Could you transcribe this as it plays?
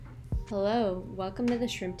Hello, welcome to the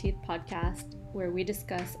Shrimp Teeth podcast, where we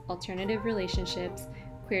discuss alternative relationships,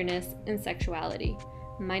 queerness, and sexuality.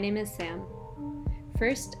 My name is Sam.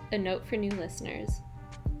 First, a note for new listeners.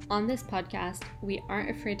 On this podcast, we aren't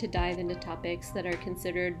afraid to dive into topics that are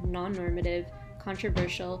considered non-normative,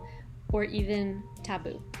 controversial, or even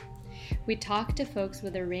taboo. We talk to folks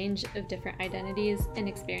with a range of different identities and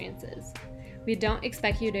experiences. We don't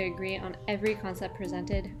expect you to agree on every concept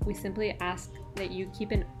presented. We simply ask that you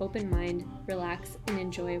keep an open mind, relax, and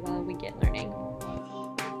enjoy while we get learning.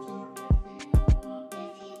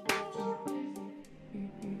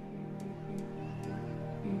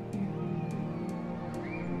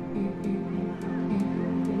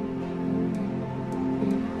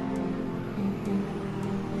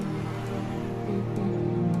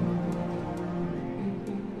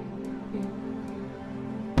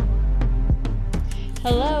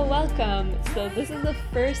 Hello, welcome. So this is the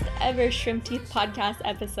first ever Shrimp Teeth podcast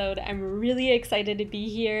episode. I'm really excited to be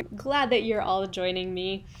here. Glad that you're all joining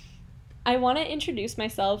me. I want to introduce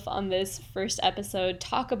myself on this first episode,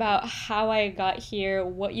 talk about how I got here,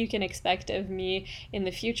 what you can expect of me in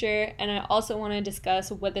the future, and I also want to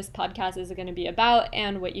discuss what this podcast is going to be about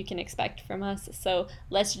and what you can expect from us. So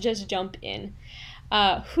let's just jump in.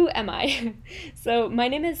 Who am I? So my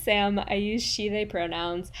name is Sam. I use she, they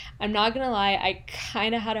pronouns. I'm not gonna lie, I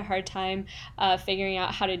kind of had a hard time figuring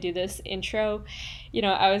out how to do this intro.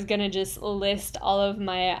 I was gonna just list all of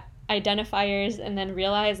my identifiers and then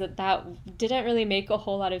realize that didn't really make a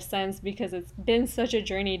whole lot of sense because it's been such a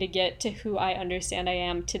journey to get to who I understand I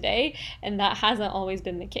am today, and that hasn't always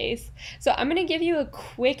been the case. So I'm going to give you a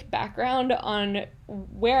quick background on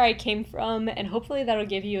where I came from, and hopefully that'll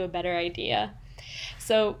give you a better idea.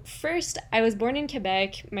 So first, I was born in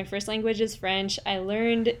Quebec. My first language is French. I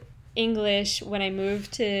learned English when I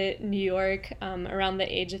moved to New York around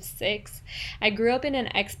the age of 6. I grew up in an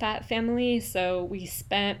expat family, so we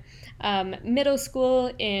spent middle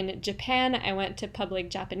school in Japan. I went to public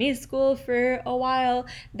Japanese school for a while.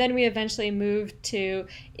 Then we eventually moved to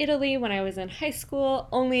Italy when I was in high school,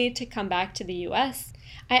 only to come back to the US.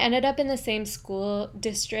 I ended up in the same school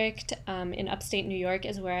district in upstate New York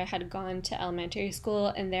as where I had gone to elementary school,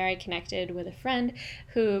 and there I connected with a friend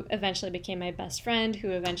who eventually became my best friend,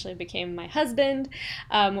 who eventually became my husband.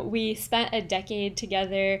 We spent a decade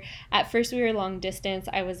together. At first we were long distance.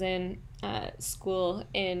 I was in school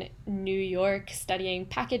in New York studying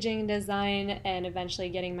packaging design and eventually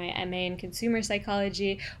getting my MA in consumer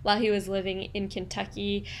psychology while he was living in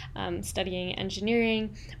Kentucky studying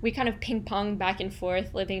engineering. We kind of ping-ponged back and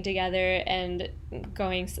forth living together and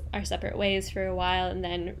going our separate ways for a while and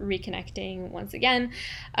then reconnecting once again.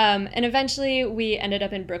 And eventually we ended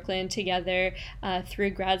up in Brooklyn together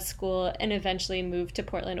through grad school and eventually moved to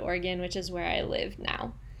Portland, Oregon, which is where I live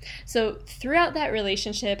now. So throughout that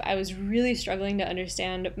relationship, I was really struggling to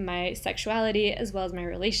understand my sexuality as well as my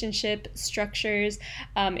relationship structures.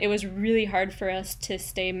 It was really hard for us to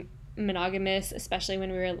stay monogamous, especially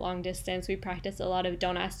when we were long distance. We practiced a lot of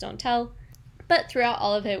don't ask, don't tell. But throughout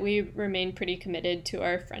all of it, we remained pretty committed to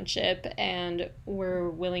our friendship and were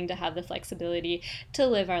willing to have the flexibility to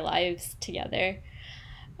live our lives together.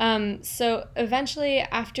 So eventually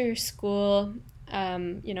after school,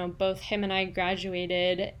 both him and I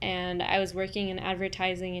graduated, and I was working in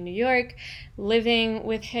advertising in New York, living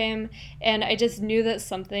with him, and I just knew that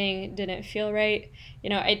something didn't feel right.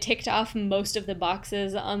 I ticked off most of the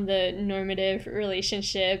boxes on the normative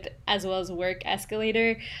relationship as well as work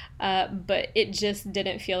escalator, but it just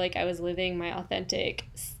didn't feel like I was living my authentic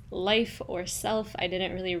life or self. I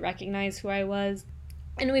didn't really recognize who I was.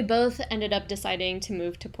 And we both ended up deciding to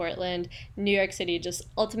move to Portland. New York City just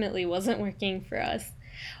ultimately wasn't working for us.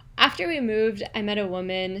 After we moved, I met a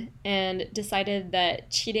woman and decided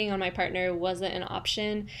that cheating on my partner wasn't an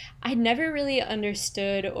option. I'd never really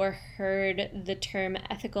understood or heard the term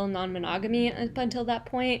ethical non-monogamy up until that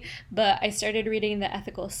point, but I started reading The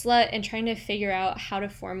Ethical Slut and trying to figure out how to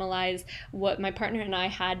formalize what my partner and I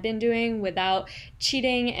had been doing without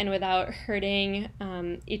cheating and without hurting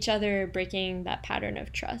each other, breaking that pattern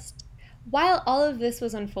of trust. While all of this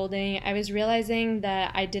was unfolding, I was realizing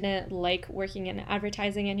that I didn't like working in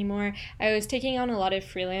advertising anymore. I was taking on a lot of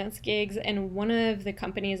freelance gigs, and one of the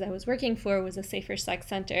companies I was working for was a Safer Sex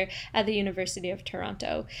Center at the University of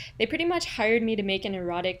Toronto. They pretty much hired me to make an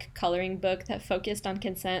erotic coloring book that focused on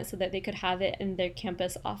consent so that they could have it in their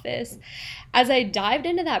campus office. As I dived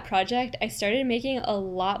into that project, I started making a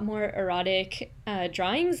lot more erotic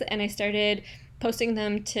drawings, and I started posting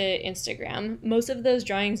them to Instagram. Most of those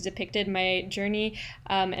drawings depicted my journey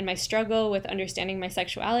and my struggle with understanding my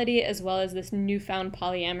sexuality, as well as this newfound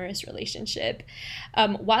polyamorous relationship.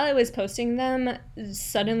 While I was posting them,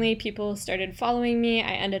 suddenly people started following me.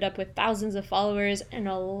 I ended up with thousands of followers and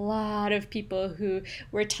a lot of people who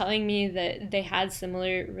were telling me that they had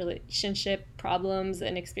similar relationship problems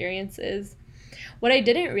and experiences. What I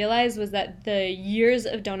didn't realize was that the years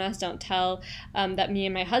of Don't Ask, Don't Tell that me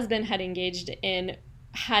and my husband had engaged in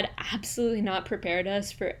had absolutely not prepared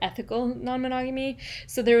us for ethical non-monogamy.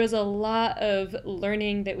 So there was a lot of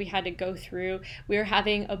learning that we had to go through. We were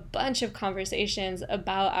having a bunch of conversations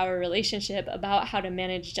about our relationship, about how to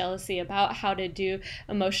manage jealousy, about how to do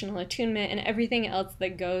emotional attunement, and everything else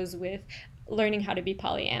that goes with learning how to be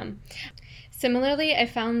polyam. Similarly, I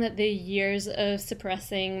found that the years of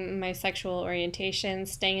suppressing my sexual orientation,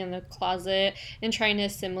 staying in the closet, and trying to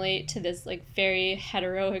assimilate to this very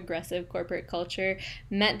hetero-aggressive corporate culture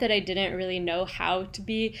meant that I didn't really know how to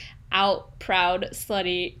be out, proud,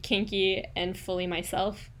 slutty, kinky, and fully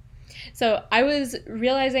myself. So I was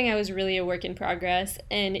realizing I was really a work in progress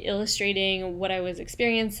and illustrating what I was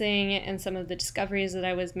experiencing and some of the discoveries that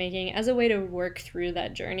I was making as a way to work through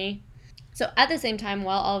that journey. So at the same time,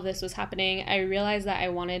 while all of this was happening, I realized that I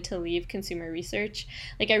wanted to leave consumer research.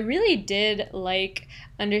 I really did like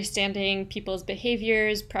understanding people's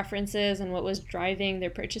behaviors, preferences, and what was driving their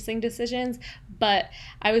purchasing decisions, but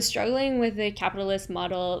I was struggling with a capitalist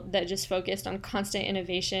model that just focused on constant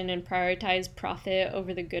innovation and prioritized profit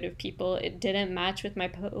over the good of people. It didn't match with my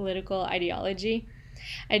political ideology.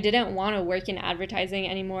 I didn't want to work in advertising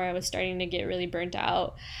anymore. I was starting to get really burnt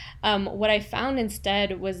out. What I found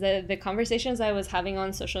instead was that the conversations I was having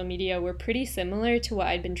on social media were pretty similar to what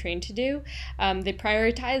I'd been trained to do. They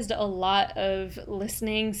prioritized a lot of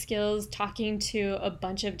listening skills, talking to a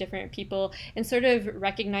bunch of different people, and sort of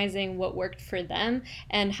recognizing what worked for them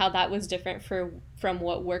and how that was different from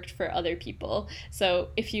what worked for other people. So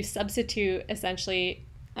if you substitute essentially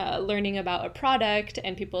learning about a product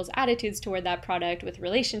and people's attitudes toward that product with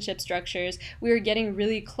relationship structures, we were getting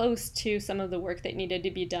really close to some of the work that needed to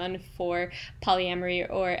be done for polyamory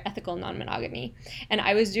or ethical non-monogamy. And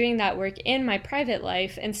I was doing that work in my private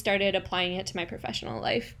life and started applying it to my professional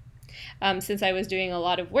life. Since I was doing a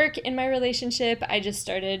lot of work in my relationship, I just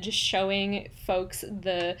started showing folks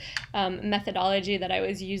the methodology that I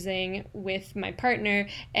was using with my partner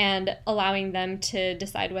and allowing them to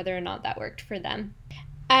decide whether or not that worked for them.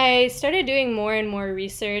 I started doing more and more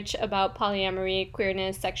research about polyamory,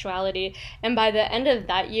 queerness, sexuality, and by the end of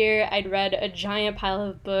that year, I'd read a giant pile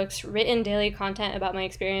of books, written daily content about my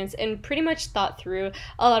experience, and pretty much thought through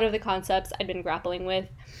a lot of the concepts I'd been grappling with.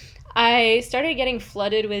 I started getting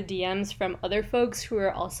flooded with DMs from other folks who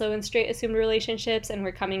were also in straight assumed relationships and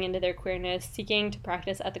were coming into their queerness, seeking to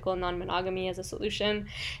practice ethical non-monogamy as a solution.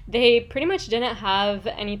 They pretty much didn't have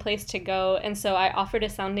any place to go, and so I offered a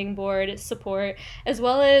sounding board, support, as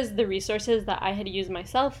well as the resources that I had used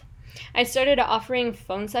myself. I started offering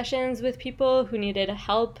phone sessions with people who needed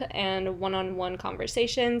help and one-on-one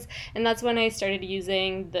conversations, and that's when I started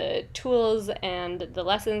using the tools and the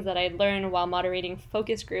lessons that I'd learned while moderating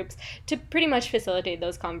focus groups to pretty much facilitate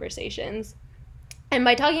those conversations. And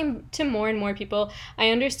by talking to more and more people,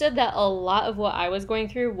 I understood that a lot of what I was going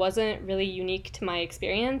through wasn't really unique to my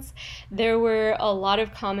experience. There were a lot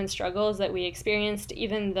of common struggles that we experienced,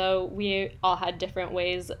 even though we all had different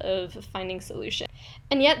ways of finding solutions.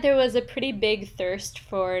 And yet there was a pretty big thirst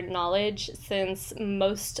for knowledge, since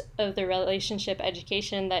most of the relationship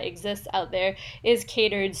education that exists out there is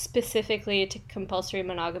catered specifically to compulsory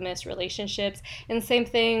monogamous relationships. And same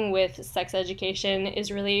thing with sex education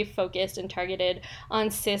is really focused and targeted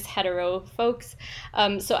on cis hetero folks.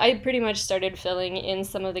 So I pretty much started filling in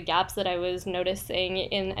some of the gaps that I was noticing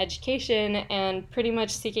in education and pretty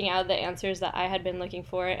much seeking out the answers that I had been looking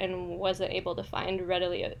for and wasn't able to find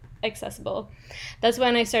readily accessible. That's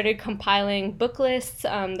when I started compiling book lists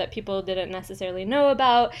that people didn't necessarily know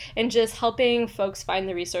about, and just helping folks find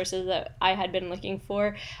the resources that I had been looking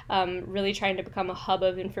for, really trying to become a hub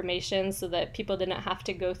of information so that people didn't have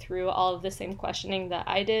to go through all of the same questioning that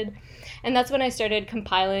I did. And that's when I started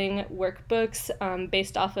compiling workbooks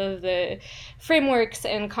based off of the frameworks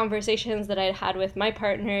and conversations that I'd had with my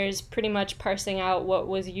partners, pretty much parsing out what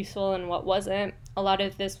was useful and what wasn't. A lot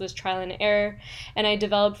of this was trial and error, and I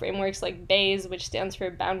developed frameworks like BAYS, which stands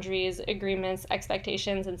for Boundaries, Agreements,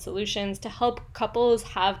 Expectations, and Solutions, to help couples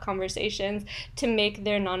have conversations to make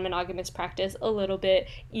their non-monogamous practice a little bit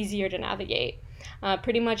easier to navigate.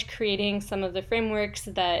 Pretty much creating some of the frameworks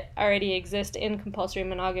that already exist in compulsory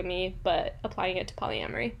monogamy, but applying it to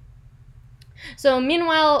polyamory. So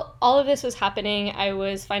meanwhile, all of this was happening. I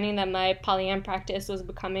was finding that my polyam practice was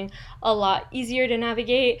becoming a lot easier to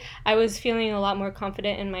navigate. I was feeling a lot more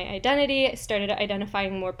confident in my identity. I started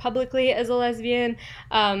identifying more publicly as a lesbian.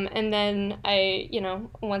 And then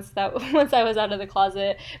once I was out of the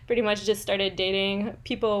closet, pretty much just started dating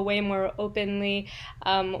people way more openly,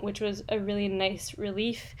 which was a really nice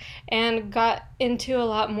relief, and got into a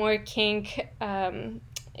lot more kink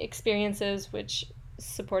experiences, which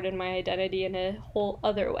supported my identity in a whole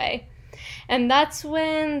other way. And that's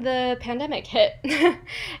when the pandemic hit.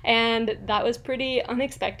 And that was pretty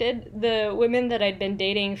unexpected. The women that I'd been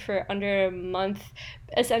dating for under a month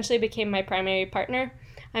essentially became my primary partner.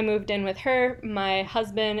 I moved in with her. My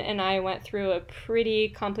husband and I went through a pretty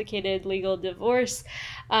complicated legal divorce.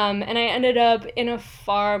 And I ended up in a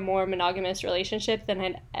far more monogamous relationship than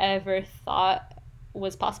I'd ever thought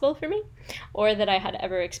was possible for me or that I had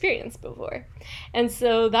ever experienced before. And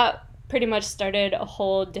so that pretty much started a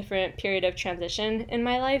whole different period of transition in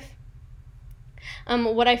my life.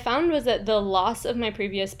 What I found was that the loss of my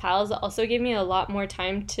previous pals also gave me a lot more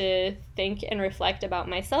time to think and reflect about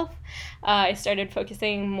myself. I started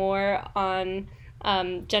focusing more on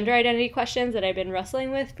gender identity questions that I've been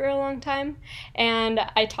wrestling with for a long time. And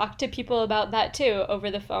I talked to people about that too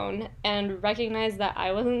over the phone and recognized that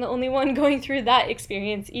I wasn't the only one going through that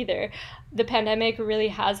experience either. The pandemic really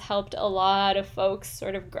has helped a lot of folks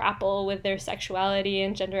sort of grapple with their sexuality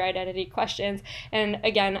and gender identity questions. And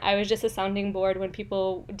again, I was just a sounding board when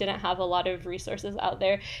people didn't have a lot of resources out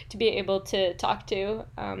there to be able to talk to.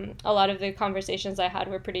 A lot of the conversations I had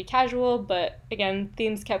were pretty casual, but again,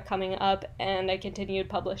 themes kept coming up, and I continued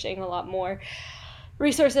publishing a lot more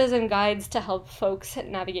resources and guides to help folks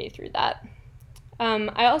navigate through that.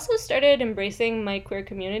 I also started embracing my queer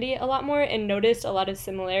community a lot more and noticed a lot of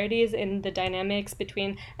similarities in the dynamics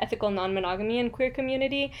between ethical non-monogamy and queer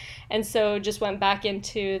community, and so just went back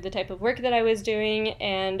into the type of work that I was doing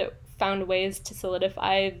and found ways to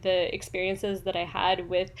solidify the experiences that I had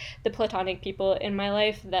with the platonic people in my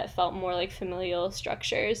life that felt more like familial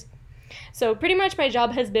structures. So pretty much my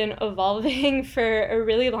job has been evolving for a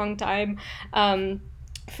really long time.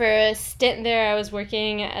 For a stint there, I was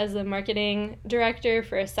working as a marketing director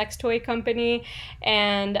for a sex toy company,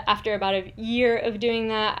 and after about a year of doing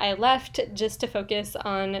that, I left just to focus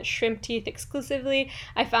on shrimp teeth exclusively.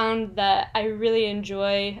 I found that I really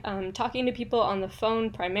enjoy talking to people on the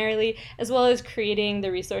phone primarily, as well as creating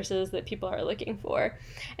the resources that people are looking for.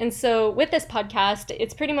 And so with this podcast,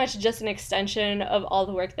 it's pretty much just an extension of all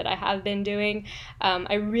the work that I have been doing.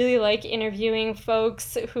 I really like interviewing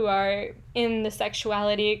folks who are in the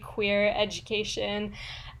sexuality, queer education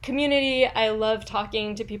community. I love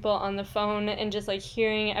talking to people on the phone and just like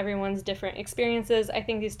hearing everyone's different experiences. I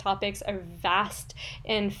think these topics are vast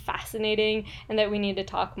and fascinating, and that we need to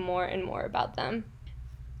talk more and more about them.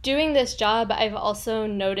 Doing this job, I've also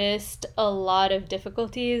noticed a lot of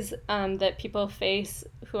difficulties that people face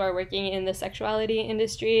who are working in the sexuality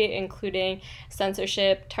industry, including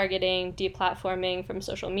censorship, targeting, deplatforming from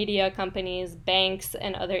social media companies, banks,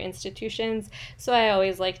 and other institutions. So I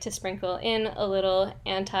always like to sprinkle in a little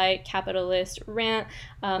anti-capitalist rant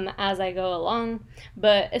as I go along.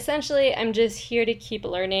 But essentially, I'm just here to keep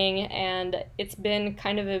learning, and it's been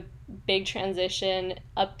kind of a big transition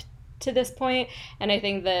up to this point, and I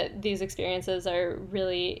think that these experiences are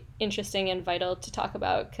really interesting and vital to talk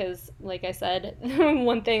about because, like I said,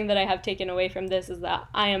 one thing that I have taken away from this is that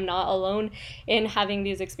I am not alone in having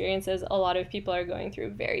these experiences. A lot of people are going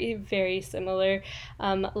through very, very similar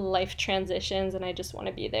life transitions, and I just want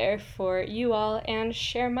to be there for you all and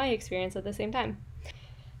share my experience at the same time.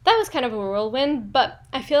 That was kind of a whirlwind, but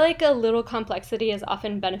I feel like a little complexity is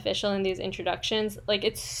often beneficial in these introductions. Like,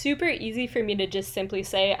 it's super easy for me to just simply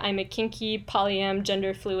say I'm a kinky, polyam,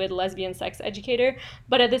 gender fluid, lesbian sex educator,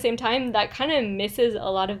 but at the same time, that kind of misses a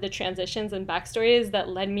lot of the transitions and backstories that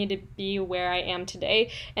led me to be where I am today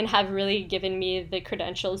and have really given me the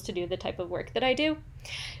credentials to do the type of work that I do.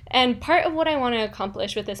 And part of what I want to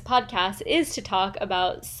accomplish with this podcast is to talk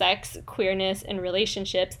about sex, queerness, and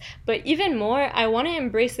relationships, but even more, I want to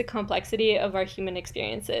embrace the complexity of our human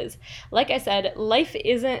experiences. Like I said, life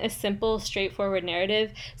isn't a simple, straightforward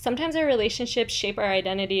narrative. Sometimes our relationships shape our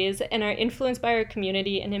identities and are influenced by our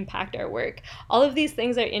community and impact our work. All of these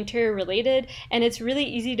things are interrelated, and it's really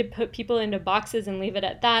easy to put people into boxes and leave it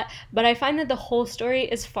at that, but I find that the whole story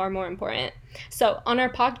is far more important. So on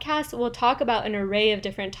our podcast, we'll talk about an array of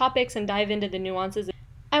different topics and dive into the nuances.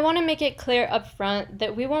 I want to make it clear up front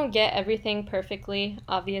that we won't get everything perfectly,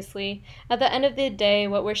 obviously. At the end of the day,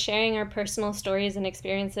 what we're sharing are personal stories and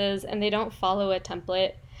experiences, and they don't follow a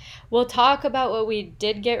template. We'll talk about what we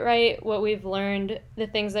did get right, what we've learned, the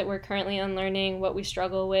things that we're currently unlearning, what we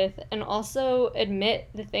struggle with, and also admit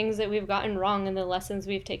the things that we've gotten wrong and the lessons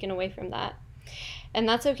we've taken away from that. And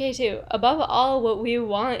that's okay too. Above all, what we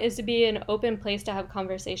want is to be an open place to have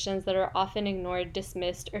conversations that are often ignored,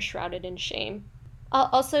 dismissed, or shrouded in shame. I'll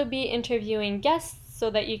also be interviewing guests so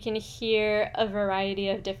that you can hear a variety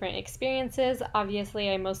of different experiences. Obviously,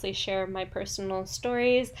 I mostly share my personal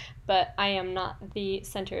stories, but I am not the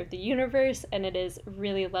center of the universe, and it is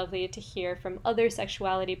really lovely to hear from other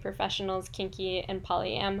sexuality professionals, kinky and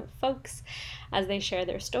polyam folks, as they share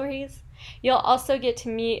their stories. You'll also get to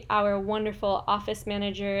meet our wonderful office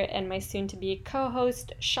manager and my soon-to-be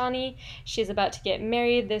co-host, Shawnee. She's about to get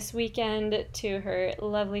married this weekend to her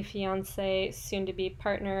lovely fiance, soon-to-be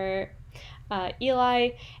partner, Eli,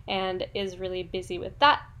 and is really busy with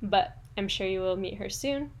that, but I'm sure you will meet her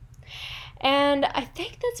soon. And I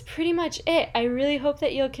think that's pretty much it. I really hope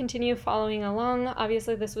that you'll continue following along.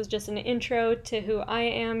 Obviously, this was just an intro to who I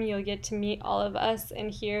am. You'll get to meet all of us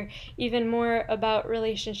and hear even more about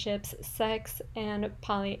relationships, sex, and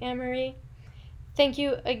polyamory. Thank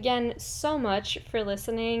you again so much for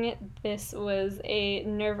listening. This was a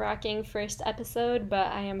nerve-wracking first episode, but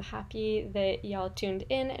I am happy that y'all tuned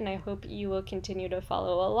in, and I hope you will continue to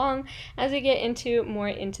follow along as we get into more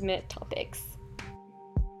intimate topics.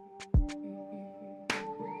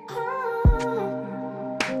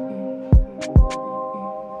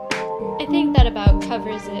 I think that about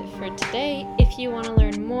covers it for today. If you want to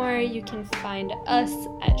learn more, you can find us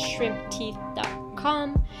at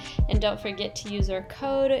shrimpteeth.com, and don't forget to use our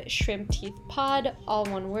code shrimpteethpod, all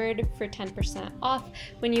one word, for 10% off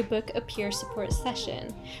when you book a peer support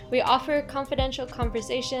session. We offer confidential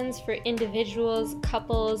conversations for individuals,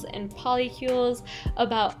 couples, and polycules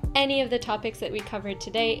about any of the topics that we covered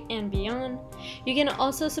today and beyond. You can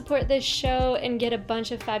also support this show and get a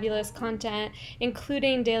bunch of fabulous content,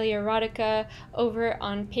 including daily erotica, over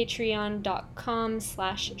on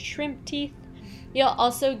patreon.com/shrimpteeth. You'll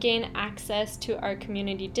also gain access to our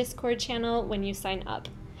community Discord channel when you sign up.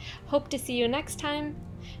 Hope to see you next time.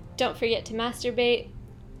 Don't forget to masturbate,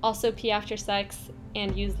 also pee after sex,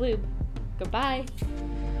 and use lube. Goodbye.